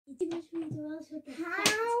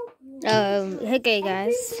Okay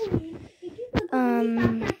guys.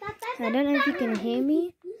 I don't know if you can hear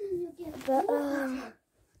me, but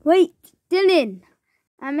wait, Dylan,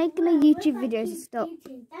 I'm making a YouTube video, so stop.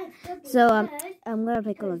 So I'm gonna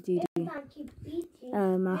play Call of Duty.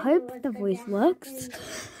 I hope the voice works.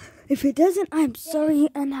 If it doesn't, I'm sorry,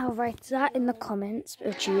 and I'll write that in the comments,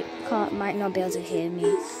 but you might not be able to hear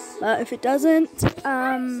me. But if it doesn't,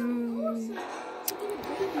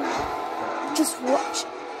 just watch.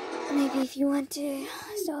 Maybe if you want to.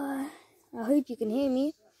 So I hope you can hear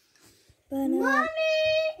me. But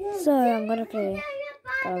so I'm gonna play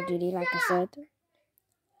Call of Duty, like I said.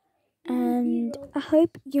 And I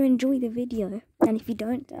hope you enjoy the video. And if you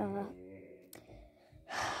don't,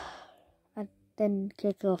 then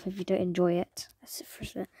click off if you don't enjoy it. That's for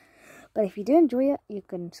sure. But if you do enjoy it, you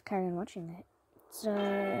can just carry on watching it. So,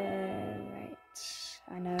 right.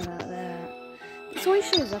 I know about that. This always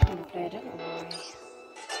shows up when I play, I don't know why.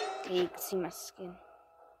 Okay, you can see my skin.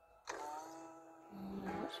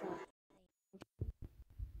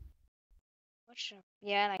 What's up?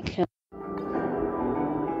 Yeah, like okay.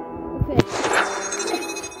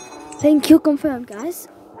 Thank you, confirmed, guys.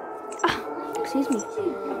 Excuse me.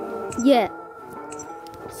 Yeah.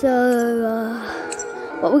 So,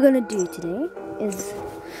 what we're gonna do today is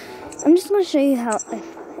I'm just gonna show you how,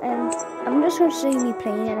 and I'm just gonna show you me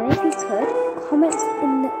playing. And if you could comment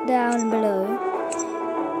down below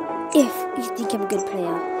if you think I'm a good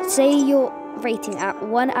player. Say your rating at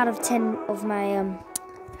 1 out of 10 of my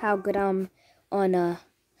how good I'm on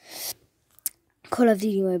Call of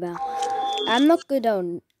Duty Mobile. I'm not good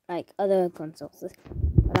on like other consoles,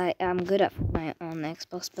 but I'm good at Fortnite on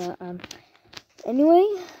Xbox. But anyway,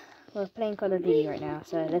 we're playing Call of Duty right now,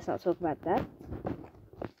 so let's not talk about that.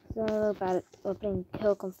 So we're playing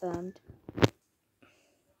Kill Confirmed.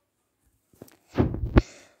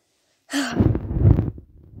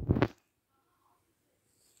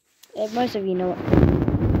 Most of you know what.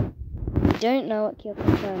 If you don't know what Kill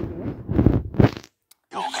Confirmed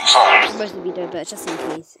is, most of you don't, but just in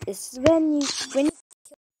case, it's when you kill them,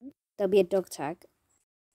 there'll be a dog tag,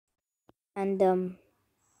 and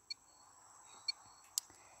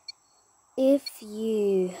if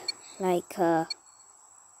you like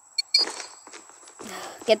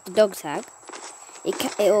get the dog tag,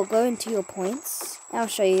 it will go into your points. I'll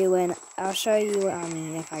show you what I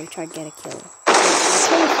mean if I try to get a kill.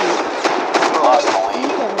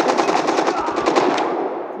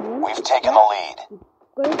 We've taken the lead.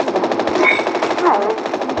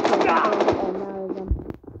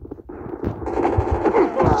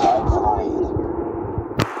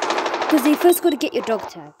 Because you first got to get your dog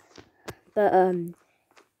tag. But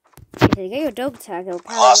if you get your dog tag, it'll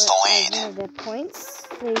count lost the lead. One of their points.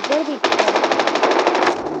 So you gotta be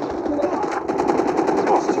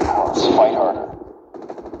Fight harder.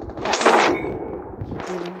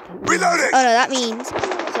 Reloading! Oh no, that means,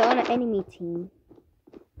 so on an enemy team,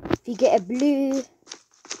 if you get a blue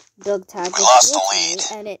dog tag, we lost the lead,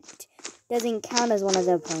 and it doesn't count as one of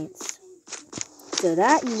their points. So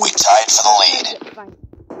that means we tied for the lead.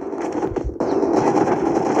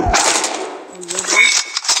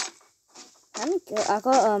 I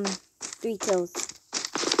got 3 kills.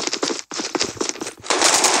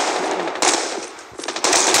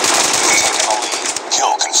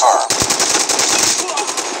 Kill confirmed.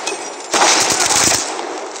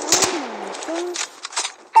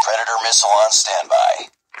 Predator missile on standby.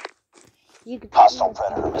 Hostile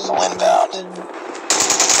Predator missile inbound.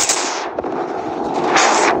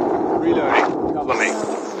 Reloading. Cover me.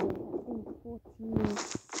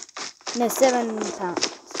 No, £7.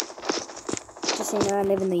 Just so you know, I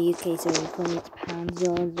live in the UK, so we're calling it pounds,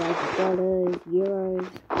 euros, dollars, euros.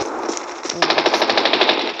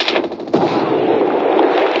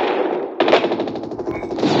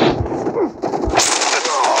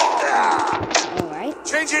 Alright.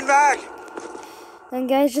 Changing back. And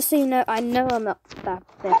guys, just so you know, I know I'm not that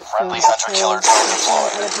best. Friendly hunter-killer drone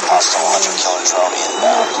deployed. Hostile hunter-killer drone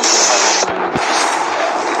inbound.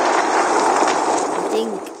 I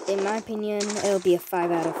think, in my opinion, it'll be a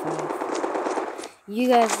 5 out of 5. You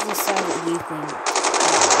guys decide what you think.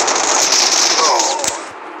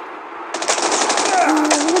 I'm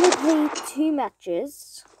going to play 2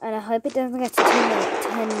 matches, and I hope it doesn't get to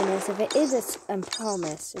 10 minutes. If it is, it's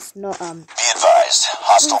promise. It's not, Be advised,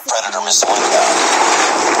 hostile Predator missile inbound.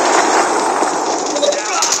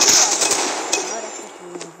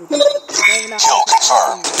 Kill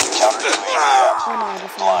confirmed. Counter UAV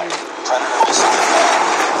blind. Predator missile inbound.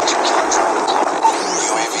 Hunter-killer drone deployed.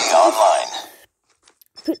 UAV online.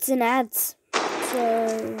 Puts in ads. So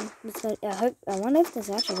I wonder if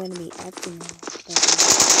there's actually going to be ads in there.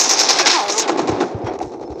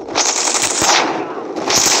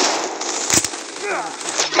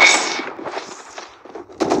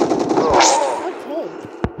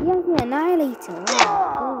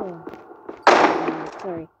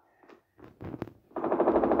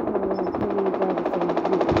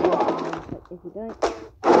 if you don't. Kill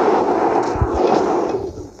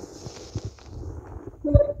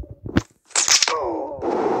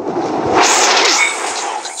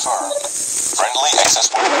confirmed. Friendly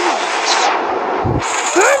XS-1 Goliath.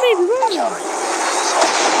 Run, baby, run!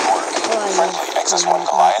 Friendly XS-1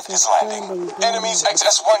 Goliath is landing. Enemy's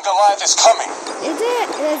XS-1 Goliath is coming. Is it?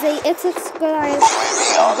 There's a XX Goliath.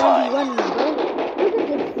 UAV online. Run, bro. Look at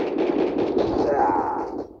this.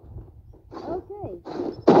 Okay.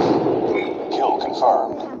 Kill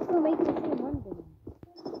confirmed. I'm still making the same one thing.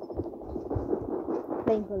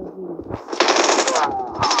 Playing Call of Duty.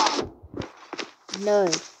 No.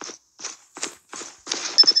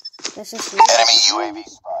 That's just weird. Enemy UAV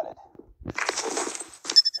spotted.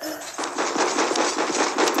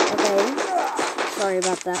 Okay. Sorry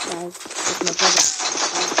about that, guys. That's my brother.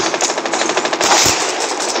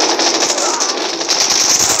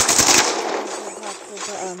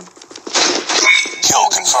 Kill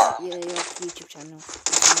confirmed. Yeah, your YouTube channel.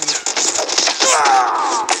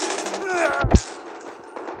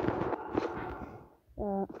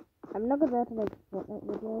 I'm not about to make Fortnite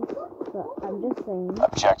videos, but I'm just saying.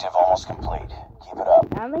 Objective almost complete. Keep it up.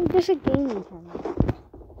 I'm like just a gaming channel.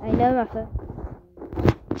 I know my first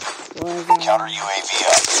was Counter UAV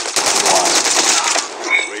up.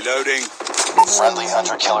 Reloading. Friendly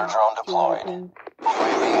hunter-killer drone deployed.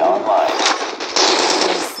 UAV online.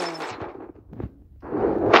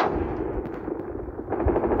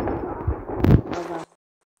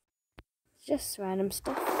 Just random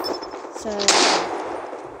stuff. So,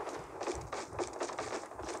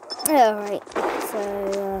 alright.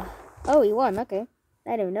 So, oh, he won. Okay,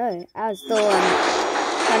 I don't know. I was still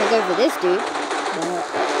trying to go for this dude, but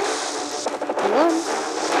he won.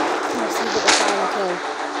 Let's see what the final kill.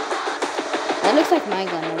 That looks like my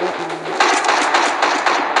gun. I don't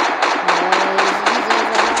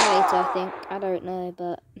know. He's I think. I don't know,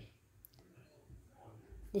 but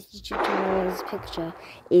this YouTube channel's picture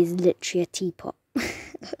is literally a teapot.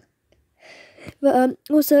 But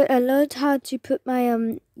also I learned how to put my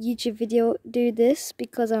YouTube video, do this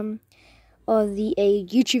because of the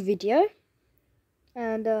YouTube video,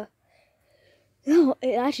 and no,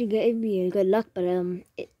 it actually gave me a good luck, but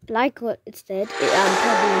it, like what it said, it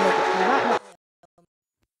probably not,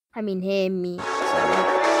 I mean hear me. So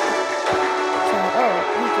oh,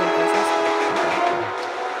 you can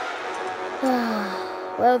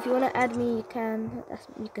well, if you want to add me, you can.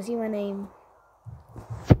 You can see my name.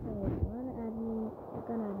 So if you want to add me, you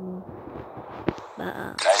can add me. But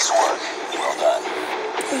Nice work. Well done.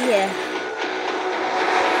 yeah.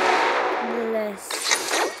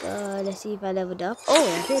 Let's see if I leveled up. Oh,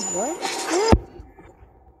 I did. What?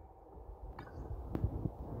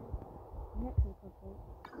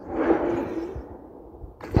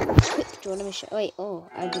 Quick draw. Let me show. Wait. Oh,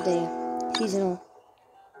 I did a seasonal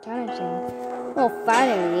challenge thing. Oh,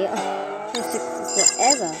 finally. Oh, this took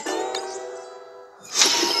forever.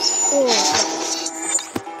 Oh.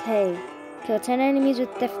 Okay. Kill 10 enemies with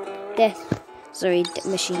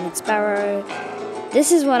machine gun Sparrow.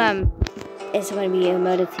 This is what it's going to be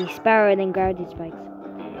emergency Sparrow and then gravity spikes.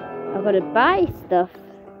 I've got to buy stuff,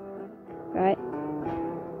 right?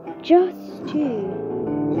 Just to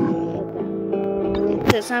get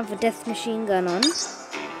that. So it's time for Death Machine Gun on.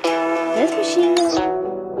 Death Machine Gun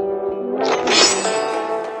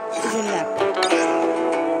isn't that good.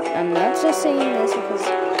 I'm not just saying this because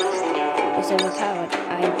it's overpowered.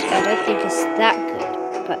 I don't think it's that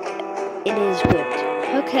good, but it is good.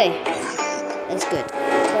 Okay, it's good.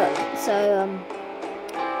 So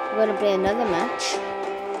we're gonna play another match.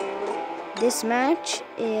 This match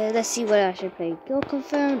is, let's see what I should play. Kill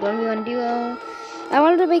confirmed, 1v1 duo. I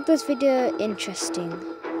wanted to make this video interesting,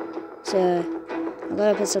 so I'm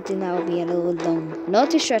gonna put something that will be a little long, not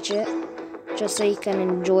to stretch it, just so you can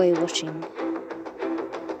enjoy watching.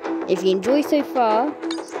 If you enjoy so far,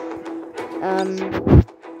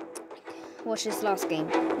 watch this last game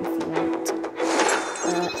if you want.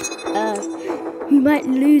 We might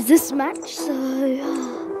lose this match, so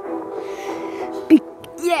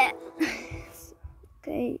yeah.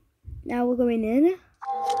 Okay, now we're going in.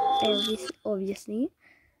 Obviously.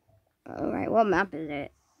 Alright, what map is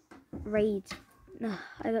it? Raid. No,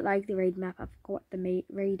 I don't like the raid map. I forgot what the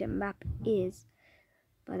raid map is,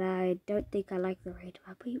 but I don't think I like the raid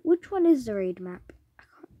map. Wait, which one is the raid map? I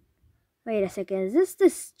can't. Wait a second. Is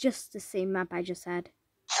this just the same map I just had?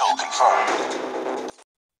 Kill confirmed.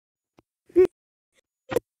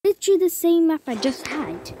 Literally the same map I just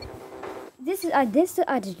had. This I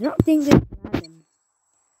did not think this was random.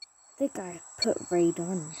 I think I put raid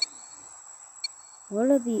on. What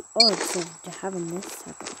are the odds of having this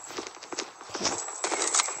happen? Okay.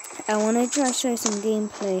 I want to try to show some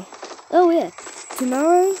gameplay Oh yeah,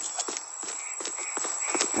 tomorrow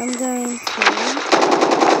I'm going to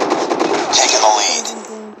Taking the lead.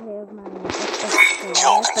 gameplay of my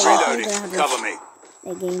Kill but confirmed. Cover me.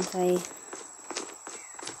 a gameplay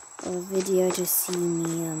or a video to see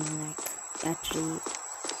me like actually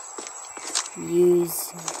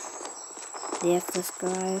use the Xbox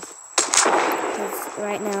Live. Because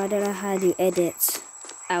right now I don't know how to edit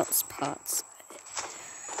out parts.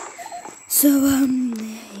 So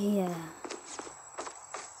yeah.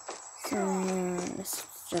 So let's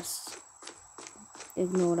just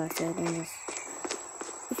ignore what I said and just,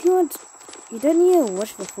 if you want, you don't need to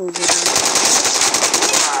watch the full video.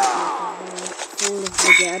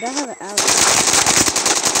 I don't have it out.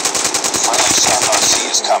 Friendly Shock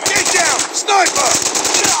RC is coming. Get down! Sniper!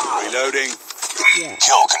 Reloading. Yeah.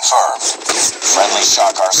 Kill confirmed. Friendly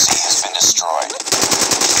Shock RC has been destroyed.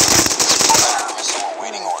 Predator missile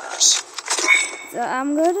awaiting orders. So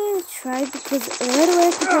I'm gonna try because right away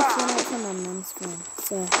I could have phone out from my mom's phone.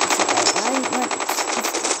 So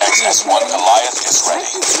XS-1 Goliath is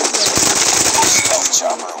ready. Stealth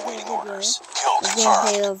chopper awaiting orders. Kill confirmed.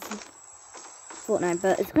 gameplay of Fortnite,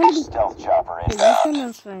 but it's gonna be Stealth chopper my inbound.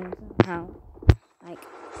 mom's phone somehow. Like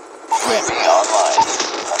UAV online.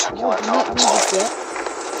 Hunter-killer do drone not do this deployed. yet.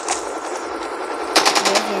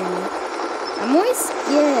 You're hearing me. I'm always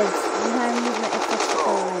scared when I use my Xbox to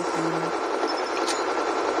go live.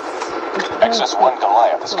 XS-1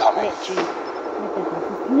 Goliath is coming.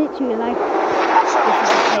 Literally like Friendly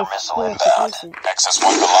Predator missile inbound.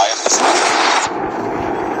 XS-1 Goliath is ready.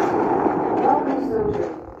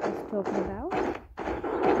 talking about.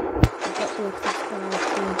 I've got to subscribe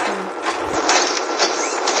to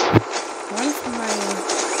once my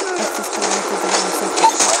subscribe to the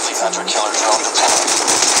Friendly hunter-killer drone deployed.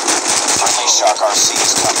 Friendly Shock RC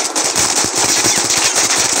is coming.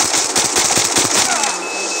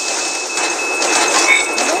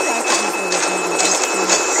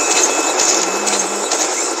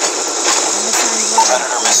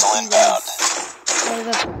 Predator missile inbound.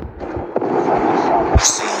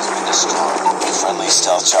 RC has been destroyed. Friendly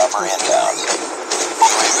stealth chopper inbound.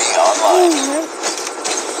 UAV online.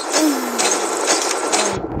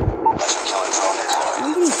 Hunter-killer drone deployed. I'm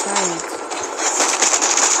getting tired.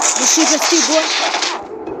 Friendly Super boy.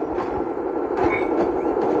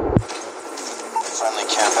 Friendly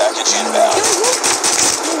care package inbound.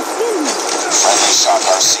 Friendly Shock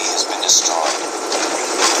RC has been destroyed.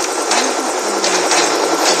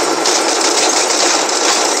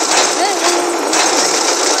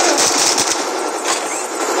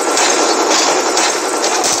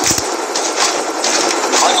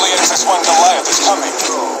 Friendly XS-1 Goliath is coming.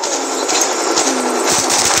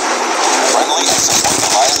 Friendly XS-1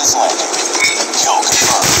 Goliath is landing. Kill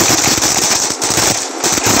confirmed.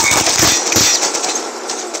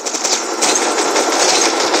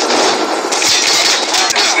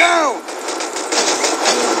 Down!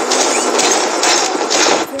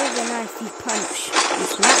 Here's a nice punch. You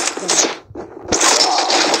smack them.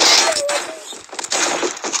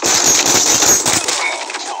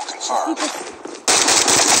 Kill confirmed.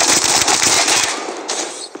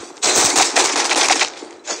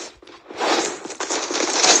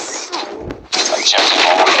 Objective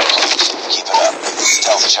all complete. Keep it up.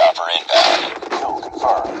 Stealth chopper inbound. Kill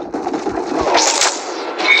confirmed.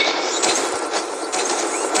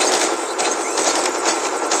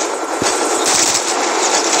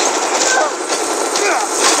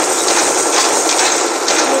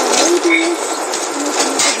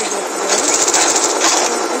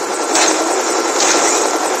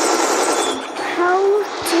 How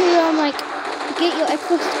to like get your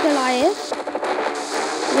Xbox Goliath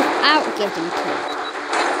without getting killed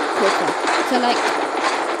quicker. So like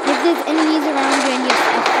if there's enemies around you and you're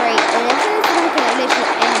afraid, or if there's like a little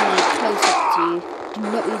enemy close up to you, do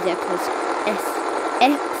not use their close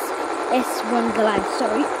S1 Goliath,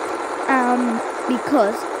 sorry.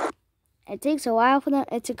 Because it takes a while for them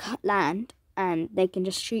to land and they can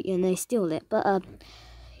just shoot you and they steal it. But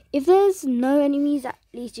if there's no enemies at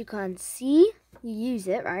least you can't see, you use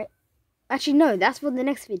it, right? Actually no, that's for the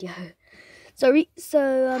next video. Sorry,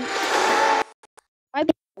 so my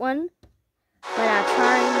big one, when I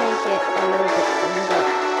try and make it a little bit longer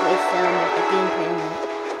with the gameplay in it.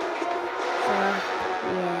 So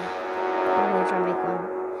yeah, I'm gonna try and make one.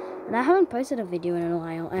 And I haven't posted a video in a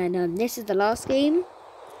while, and this is the last game.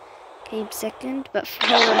 Came second, but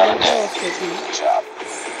hold on, don't go off with me. Good job.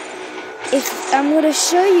 If I'm gonna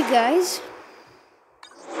show you guys.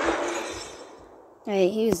 Hey,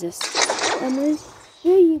 here's this. I'm gonna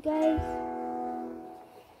show you guys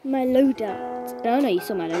my loadout. No, you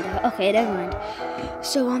saw my loadout. Okay, never mind.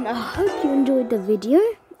 So I hope you enjoyed the video,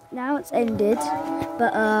 now it's ended.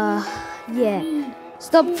 But yeah.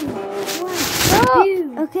 Stop.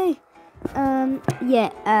 Okay.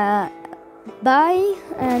 Yeah. Bye.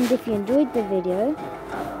 And if you enjoyed the video,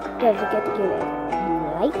 don't forget to give it a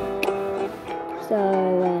like. So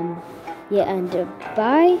yeah, and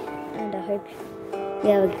bye. And I hope you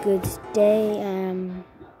have a good day. And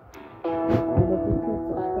if you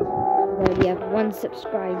could already have 1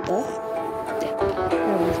 subscriber,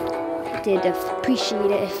 did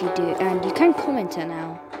appreciate it if you do. And you can comment it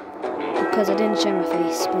now, because I didn't show my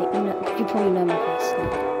face, but you probably know my face now.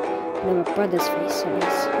 You know my brother's face, at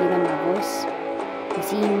least. You know my voice. You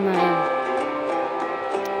see my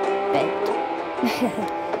bed.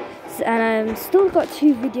 And I've still got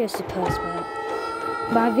 2 videos to post, but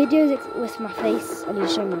my videos with my face, I didn't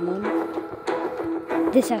show my mum.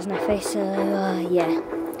 This has my face, so yeah.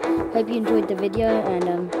 Hope you enjoyed the video,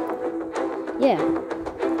 and yeah.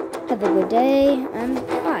 Have a good day, and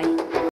bye.